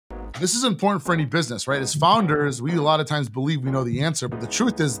This is important for any business, right? As founders, we a lot of times believe we know the answer, but the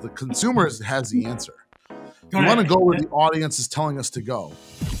truth is the consumer has the answer. We want to go where the audience is telling us to go.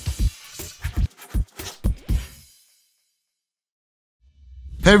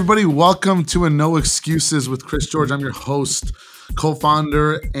 Hey everybody, welcome to a No Excuses with Chris George. I'm your host,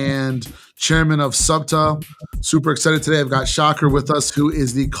 co-founder and chairman of SUBTA. Super excited today. I've got Shocker with us, who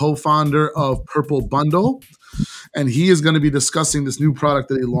is the co-founder of Purple Bundle. And he is going to be discussing this new product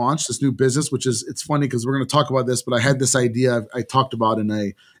that he launched, this new business, which is, it's funny because we're going to talk about this, but I had this idea I talked about in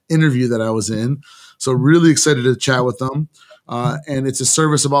an interview that I was in. So really excited to chat with them. And it's a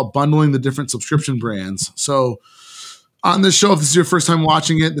service about bundling the different subscription brands. So on this show, if this is your first time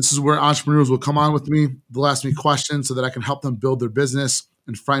watching it, this is where entrepreneurs will come on with me. They'll ask me questions so that I can help them build their business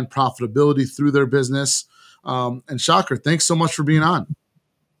and find profitability through their business. And Shocker, thanks so much for being on.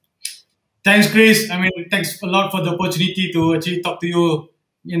 Thanks, Chris. Thanks a lot for the opportunity to actually talk to you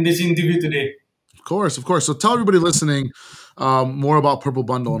in this interview today. Of course, of course. So tell everybody listening more about Purple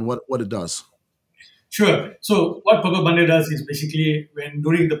Bundle and what it does. Sure. So what Purple Bundle does is basically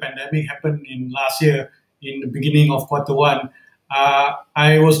during the pandemic happened in last year, in the beginning of Q1,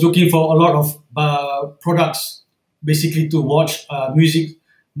 I was looking for a lot of products basically to watch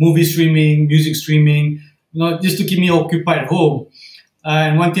movie streaming, music streaming, just to keep me occupied at home.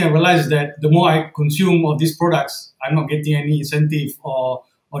 And one thing I realized is that the more I consume of these products, I'm not getting any incentive or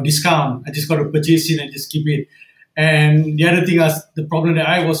discount. I just got to purchase it and just keep it. And the other thing the problem that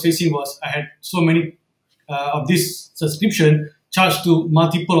I was facing was I had so many of this subscription charged to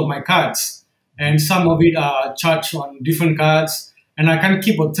multiple of my cards. And some of it are charged on different cards. And I can't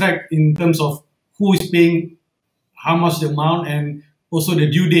keep a track in terms of who is paying how much the amount and also the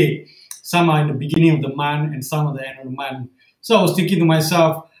due date. Some are in the beginning of the month and some at the end of the month. So I was thinking to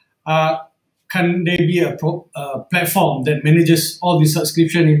myself, can there be a platform that manages all the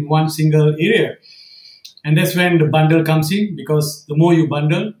subscription in one single area? And that's when the bundle comes in, because the more you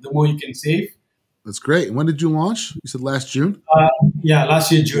bundle, the more you can save. That's great. When did you launch? You said last June? Yeah,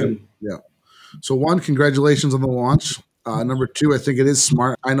 last year, June. Yeah. So one, congratulations on the launch. Number two, I think it is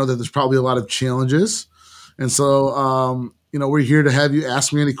smart. I know that there's probably a lot of challenges. And so, we're here to have you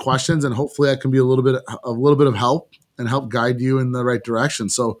ask me any questions, and hopefully I can be a little bit of help and help guide you in the right direction.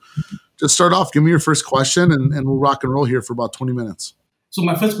 So just start off, give me your first question, and we'll rock and roll here for about 20 minutes. So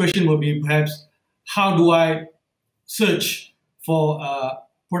my first question will be perhaps, how do I search for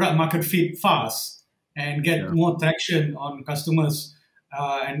product market fit fast and get more traction on customers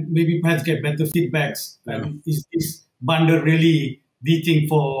and maybe perhaps get better feedbacks? And is this bundle really the thing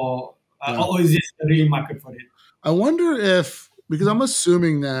for, or is this a real market for it? I wonder if, because I'm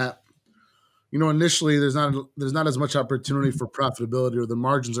assuming that, initially there's not as much opportunity for profitability, or the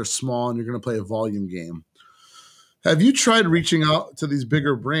margins are small and you're going to play a volume game. Have you tried reaching out to these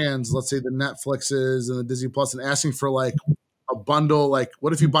bigger brands, let's say the Netflixes and the Disney Plus, and asking for like a bundle? Like,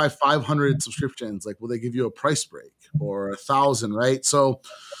 what if you buy 500 subscriptions? Like, will they give you a price break, or 1,000, right? So,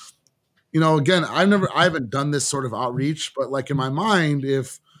 again, I haven't done this sort of outreach, but like in my mind,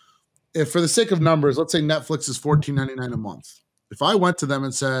 if for the sake of numbers, let's say Netflix is $14.99 a month. If I went to them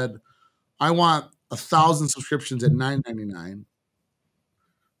and said, I want 1,000 subscriptions at $9.99,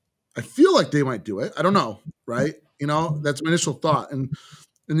 I feel like they might do it. I don't know, right? That's my initial thought. And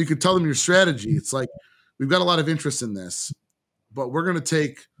you could tell them your strategy. It's like, we've got a lot of interest in this, but we're going to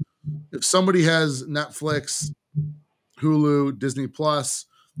take, if somebody has Netflix, Hulu, Disney Plus,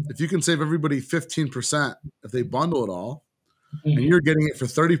 if you can save everybody 15% if they bundle it all, and you're getting it for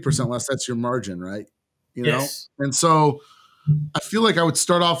 30% less, that's your margin, right? Yes. And so I feel like I would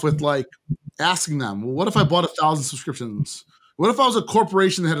start off with like asking them, well, what if I bought 1,000 subscriptions? What if I was a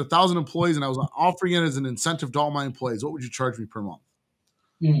corporation that had 1,000 employees and I was offering it as an incentive to all my employees? What would you charge me per month?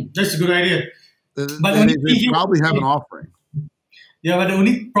 That's a good idea. But they probably have an offering. Yeah, but the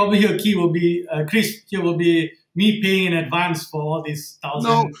only problem here, key will be, Chris, here will be me paying in advance for all these 1,000.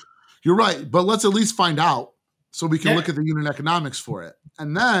 No, you're right. But let's at least find out so we can look at the unit economics for it.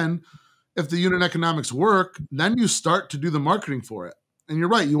 And then if the unit economics work, then you start to do the marketing for it. And you're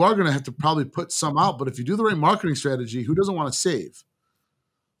right, you are going to have to probably put some out. But if you do the right marketing strategy, who doesn't want to save?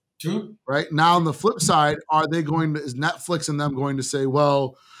 True. Right? Now, on the flip side, is Netflix and them going to say,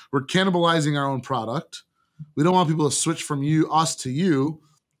 well, we're cannibalizing our own product. We don't want people to switch from us to you.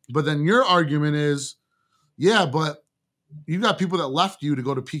 But then your argument is, yeah, but you got people that left you to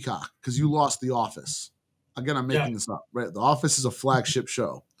go to Peacock because you lost The Office. Again, I'm making this up, right? The Office is a flagship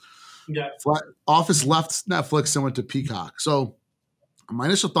show. Yeah. Office left Netflix and went to Peacock. So my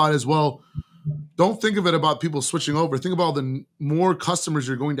initial thought is, well, don't think of it about people switching over. Think about the more customers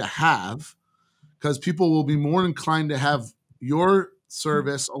you're going to have, because people will be more inclined to have your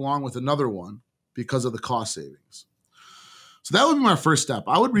service along with another one because of the cost savings. So that would be my first step.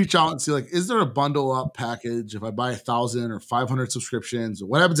 I would reach out and see, like, is there a bundle up package if I buy 1,000 or 500 subscriptions?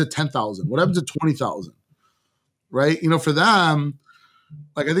 What happens at 10,000? What happens at 20,000? Right? You know, for them,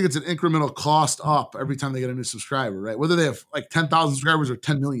 like, I think it's an incremental cost up every time they get a new subscriber, right? Whether they have like 10,000 subscribers or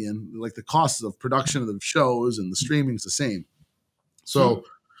 10 million, like the cost of production of the shows and the streaming is the same. So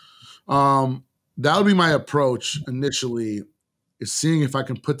that would be my approach initially, is seeing if I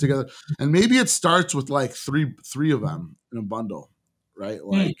can put together, and maybe it starts with like three of them in a bundle, right?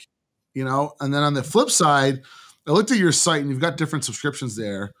 Like, you know, and then on the flip side, I looked at your site and you've got different subscriptions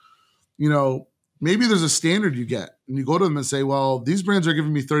there. You know, maybe there's a standard you get and you go to them and say, well, these brands are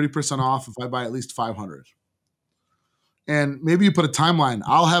giving me 30% off if I buy at least 500. And maybe you put a timeline.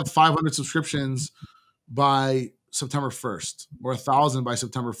 I'll have 500 subscriptions by September 1st or 1,000 by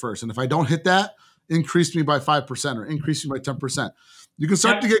September 1st. And if I don't hit that, increase me by 5% or increase me by 10%. You can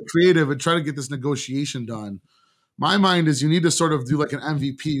start to get creative and try to get this negotiation done. My mind is you need to sort of do like an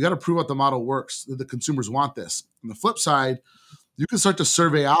MVP. You got to prove out the model works, that the consumers want this. On the flip side, you can start to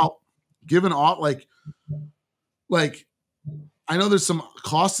survey out, given all like I know there's some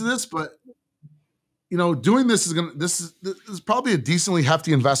cost to this, but you know, doing this is probably a decently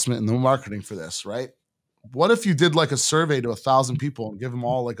hefty investment in the marketing for this, right? What if you did like a survey to 1,000 people and give them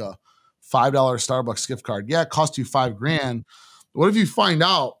all like a $5 Starbucks gift card? Yeah, it cost you $5,000. What if you find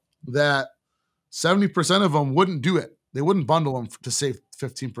out that 70% of them wouldn't do it? They wouldn't bundle them to save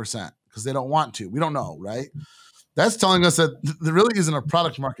 15% because they don't want to. We don't know, right? That's telling us that there really isn't a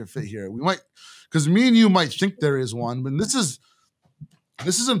product market fit here. We might, because me and you might think there is one, but this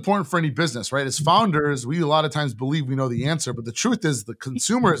is important for any business, right? As founders, we a lot of times believe we know the answer, but the truth is the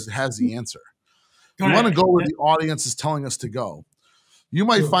consumer has the answer. We want to go where the audience is telling us to go. You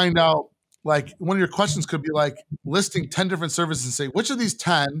might find out, like, one of your questions could be like listing 10 different services and say, which of these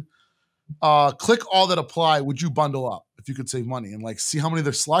 10, click all that apply, would you bundle up if you could save money, and like see how many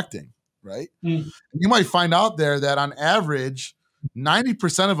they're selecting, right? You might find out there that on average,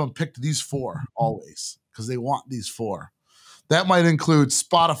 90% of them picked these 4 always because they want these 4. That might include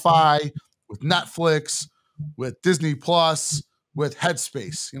Spotify, with Netflix, with Disney Plus, with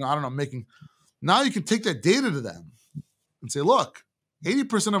Headspace. You know, I don't know, now you can take that data to them and say, look,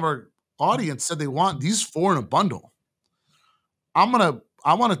 80% of our audience said they want these 4 in a bundle. I want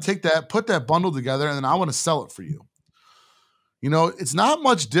to take that, put that bundle together, and then I want to sell it for you. You know, it's not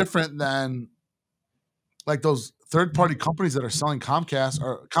much different than like those third-party companies that are selling Comcast,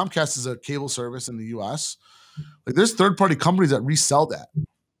 or Comcast is a cable service in the US. Like, there's third-party companies that resell that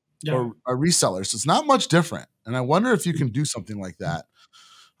or are resellers. So it's not much different. And I wonder if you can do something like that.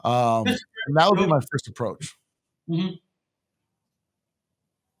 And that would be my first approach.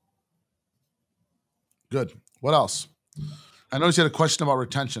 Good. What else? I noticed you had a question about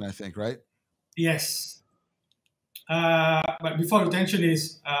retention, I think, right? Yes. But before retention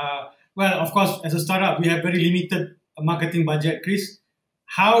is, well, of course, as a startup, we have very limited marketing budget, Chris.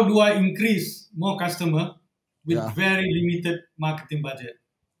 How do I increase more customer with very limited marketing budget?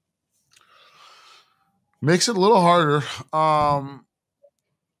 Makes it a little harder.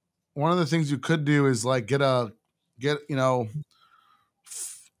 One of the things you could do is like get 100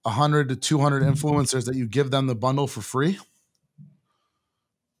 to 200 influencers that you give them the bundle for free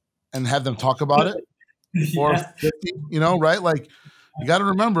and have them talk about it. Or 50, you know, right? Like, you got to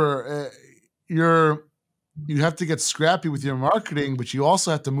remember, you have to get scrappy with your marketing, but you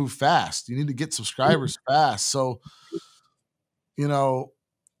also have to move fast. You need to get subscribers fast. So, you know,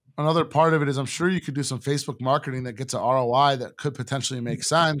 another part of it is I'm sure you could do some Facebook marketing that gets an ROI that could potentially make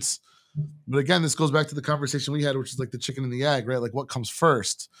sense. But again, this goes back to the conversation we had, which is like the chicken and the egg, right? Like, what comes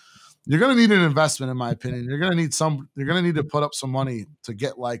first? You're going to need an investment, in my opinion. You're going to need to put up some money to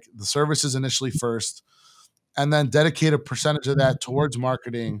get like the services initially first, and then dedicate a percentage of that towards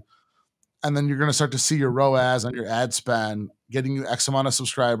marketing. And then you're going to start to see your ROAS on your ad spend getting you X amount of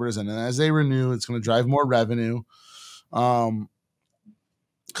subscribers. And then as they renew, it's going to drive more revenue. Because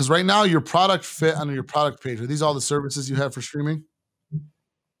right now, your product fit on your product page, are these all the services you have for streaming?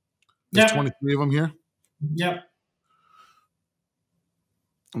 There's 23 of them here. Yep.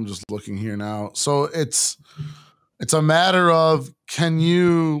 I'm just looking here now. So it's a matter of, can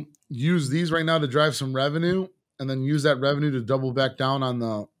you use these right now to drive some revenue and then use that revenue to double back down on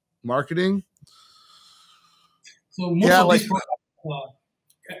the marketing? So most of these products,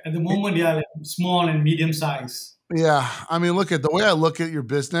 at the moment, they are like small and medium size. Yeah. I mean, the way I look at your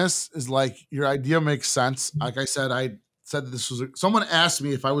business is like, your idea makes sense. Like I said that this was, someone asked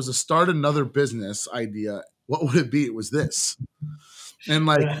me if I was to start another business idea, what would it be? It was this. And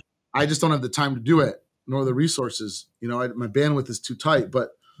like, I just don't have the time to do it. nor the resources. You know, my bandwidth is too tight.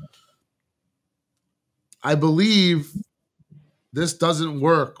 But I believe this doesn't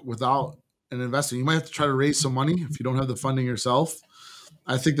work without an investor. You might have to try to raise some money if you don't have the funding yourself.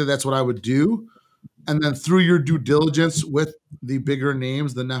 I think that that's what I would do. And then through your due diligence with the bigger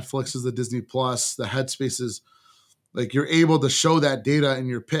names, the Netflixes, the Disney Plus, the Headspaces, like you're able to show that data in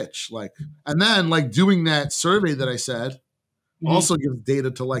your pitch. Like, and then like doing that survey that I said also gives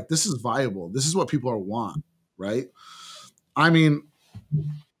data to like, this is viable. This is what people are want, right? I mean,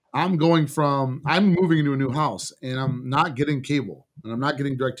 I'm moving into a new house and I'm not getting cable and I'm not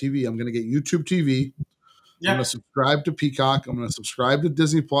getting DirecTV. I'm going to get YouTube TV. I'm going to subscribe to Peacock. I'm going to subscribe to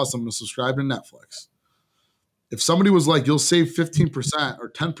Disney Plus. I'm going to subscribe to Netflix. If somebody was like, you'll save 15% or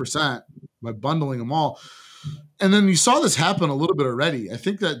 10% by bundling them all. And then you saw this happen a little bit already. I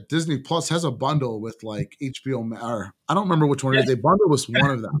think that Disney Plus has a bundle with like HBO, or I don't remember which one it is. They bundle with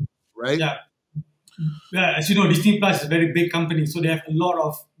one of them, right? Yeah. Yeah, as you know, Disney Plus is a very big company, so they have a lot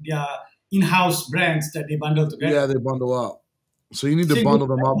of their in-house brands that they bundle together. Yeah, they bundle up. So you need to bundle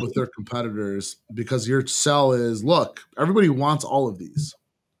them up with their competitors because your sell is, look, everybody wants all of these.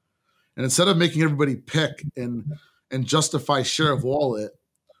 And instead of making everybody pick and justify share of wallet,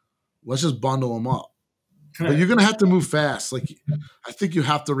 let's just bundle them up. Correct. But you're going to have to move fast. Like, I think you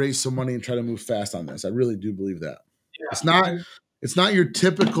have to raise some money and try to move fast on this. I really do believe that. Yeah. It's not your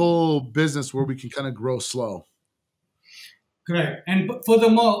typical business where we can kind of grow slow. Correct. And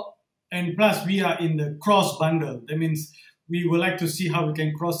furthermore, and plus we are in the cross bundle. That means we would like to see how we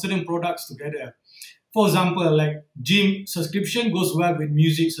can cross certain products together. For example, like gym subscription goes well with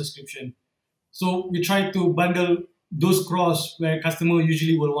music subscription. So we try to bundle those cross where customer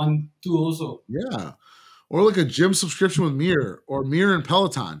usually will want to also. Yeah. Or like a gym subscription with Mirror or Mirror and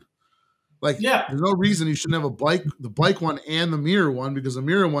Peloton. Like, there's no reason you shouldn't have the bike one and the Mirror one, because the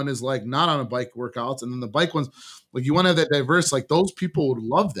Mirror one is like not on a bike workouts. And then the bike ones, like you want to have that diverse, like those people would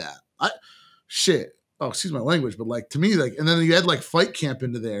love that. Oh, excuse my language, but like to me, like, and then you add like Fight Camp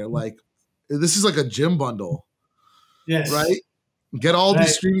into there. Like, this is like a gym bundle. Yes. Right? Get all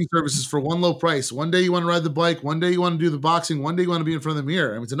these streaming services for one low price. One day you want to ride the bike. One day you want to do the boxing. One day you want to be in front of the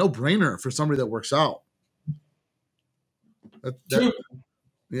mirror. I mean, it's a no-brainer for somebody that works out.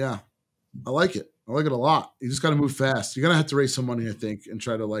 Yeah. I like it. I like it a lot. You just got to move fast. You're going to have to raise some money, I think, and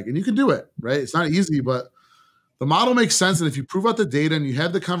try to and you can do it, right? It's not easy, but the model makes sense. And if you prove out the data and you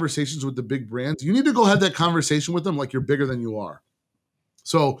have the conversations with the big brands, you need to go have that conversation with them like you're bigger than you are.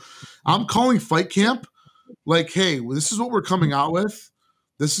 So I'm calling Fight Camp like, hey, this is what we're coming out with.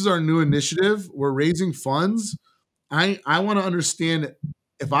 This is our new initiative. We're raising funds. I want to understand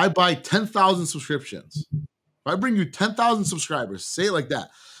if I buy 10,000 subscriptions, if I bring you 10,000 subscribers, say it like that.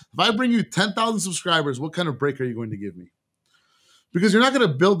 If I bring you 10,000 subscribers, what kind of break are you going to give me? Because you're not going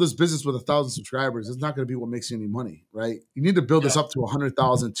to build this business with 1,000 subscribers. It's not going to be what makes you any money, right? You need to build this up to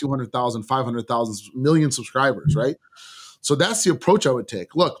 100,000, 200,000, 500,000, million subscribers, right? So that's the approach I would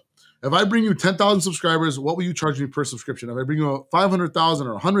take. Look, if I bring you 10,000 subscribers, what will you charge me per subscription? If I bring you 500,000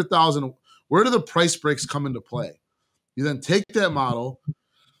 or 100,000, where do the price breaks come into play? You then take that model,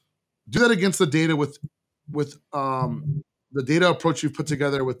 do that against the data with the data approach you've put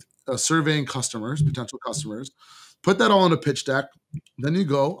together with surveying customers, potential customers, put that all in a pitch deck, then you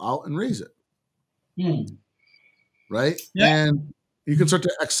go out and raise it. Right? Yeah. And you can start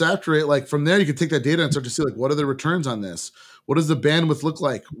to extrapolate, like from there, you can take that data and start to see like, what are the returns on this? What does the bandwidth look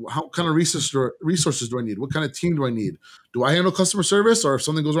like? How kind of resources do I need? What kind of team do I need? Do I handle customer service? Or if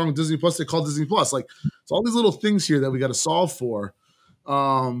something goes wrong with Disney Plus, they call Disney Plus. Like, it's all these little things here that we got to solve for.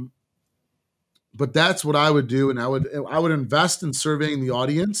 But that's what I would do. And I would invest in surveying the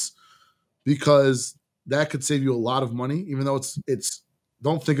audience, because that could save you a lot of money, even though it's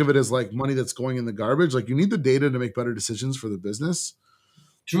don't think of it as like money that's going in the garbage. Like, you need the data to make better decisions for the business.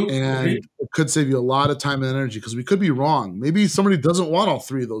 True. And it could save you a lot of time and energy, because we could be wrong. Maybe somebody doesn't want all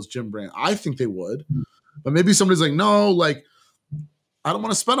three of those gym brands. I think they would, but maybe somebody's like, no, like I don't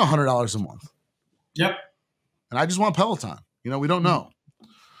want to spend $100 a month. Yep. And I just want Peloton. We don't know.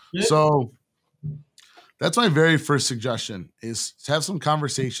 Yep. So that's my very first suggestion, is to have some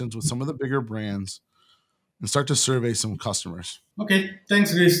conversations with some of the bigger brands and start to survey some customers. Okay,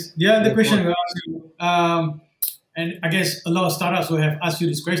 thanks, Chris. The other question I ask you, and I guess a lot of startups will have asked you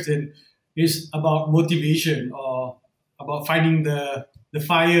this question, is about motivation or about finding the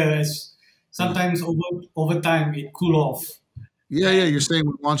fire, as sometimes over time it cool off. Yeah, you're saying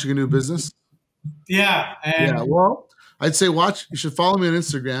we're launching a new business? Yeah. Well, I'd say you should follow me on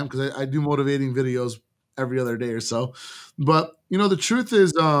Instagram, because I do motivating videos every other day or so. But the truth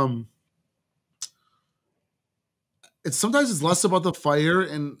is, sometimes it's less about the fire,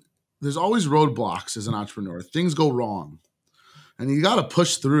 and there's always roadblocks as an entrepreneur. Things go wrong. And you got to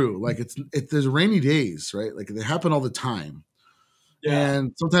push through. Like there's rainy days, right? Like they happen all the time. Yeah.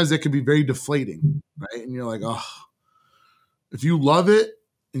 And sometimes they can be very deflating, right? And you're like, oh, if you love it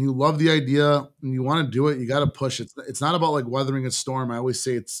and you love the idea and you want to do it, you got to push. It's not about like weathering a storm. I always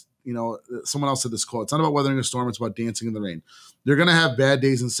say it's, you know, someone else said this quote. It's not about weathering a storm. It's about dancing in the rain. You're going to have bad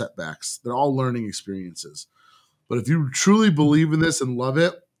days and setbacks. They're all learning experiences. But if you truly believe in this and love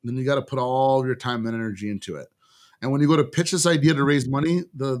it, then you got to put all of your time and energy into it. And when you go to pitch this idea to raise money,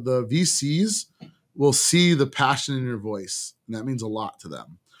 the VCs will see the passion in your voice. And that means a lot to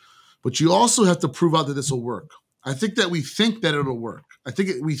them. But you also have to prove out that this will work. I think that we think that it'll work.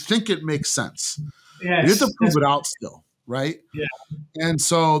 We think it makes sense. Yes, you have to prove it out still, right? Yeah. And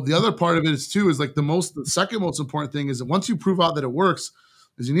so the other part of it is too, is like the second most important thing is that once you prove out that it works,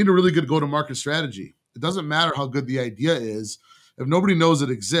 is you need a really good go-to-market strategy. It doesn't matter how good the idea is. If nobody knows it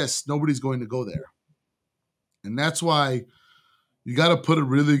exists, nobody's going to go there. And that's why you got to put a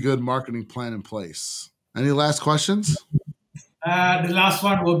really good marketing plan in place. Any last questions? The last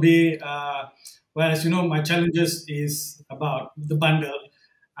one will be, well, as you know, my challenges is about the bundle.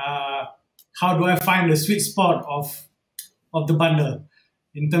 How do I find the sweet spot of the bundle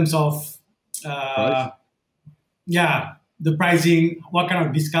in terms of, the pricing, what kind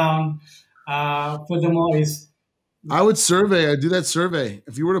of discount? Furthermore is, I do that survey.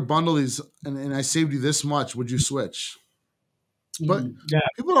 If you were to bundle these and I saved you this much, would you switch? But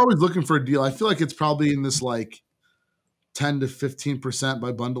people are always looking for a deal. I feel like it's probably in this like 10 to 15%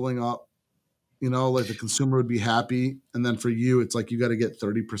 by bundling up, you know, like the consumer would be happy. And then for you, it's like you got to get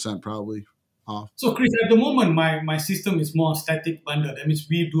 30% probably off. So Chris, at the moment, my system is more static bundle. That means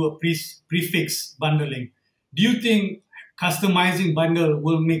we do a prefix bundling. Do you think customizing bundle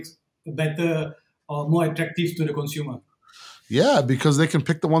will make better or more attractive to the consumer? Yeah, because they can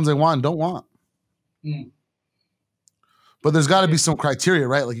pick the ones they want and don't want. But there's got to be some criteria,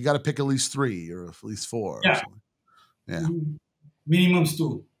 right? Like you got to pick at least 3 or at least 4. Yeah. Or something. Yeah. Minimums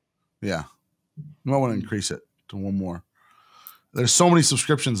 2. Yeah. You might want to increase it to 1 more. There's so many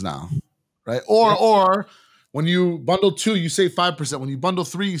subscriptions now, right? Or when you bundle 2, you save 5%. When you bundle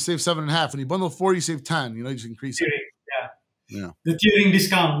 3, you save 7.5%. When you bundle 4, you save 10%. You know, you just increase it. Yeah. The tiering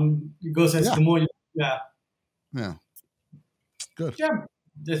discount goes as the more you, Yeah. Good. Yeah,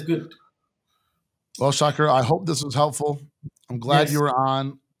 that's good. Well, Shakir, I hope this was helpful. I'm glad you were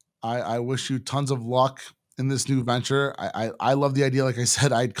on. I wish you tons of luck in this new venture. I love the idea. Like I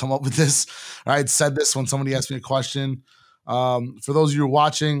said, I'd come up with this. Or I'd said this when somebody asked me a question. For those of you who are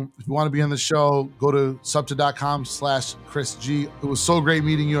watching, if you want to be on the show, go to SUBTA.com/Chris G. It was so great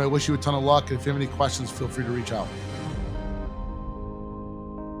meeting you. I wish you a ton of luck. And if you have any questions, feel free to reach out.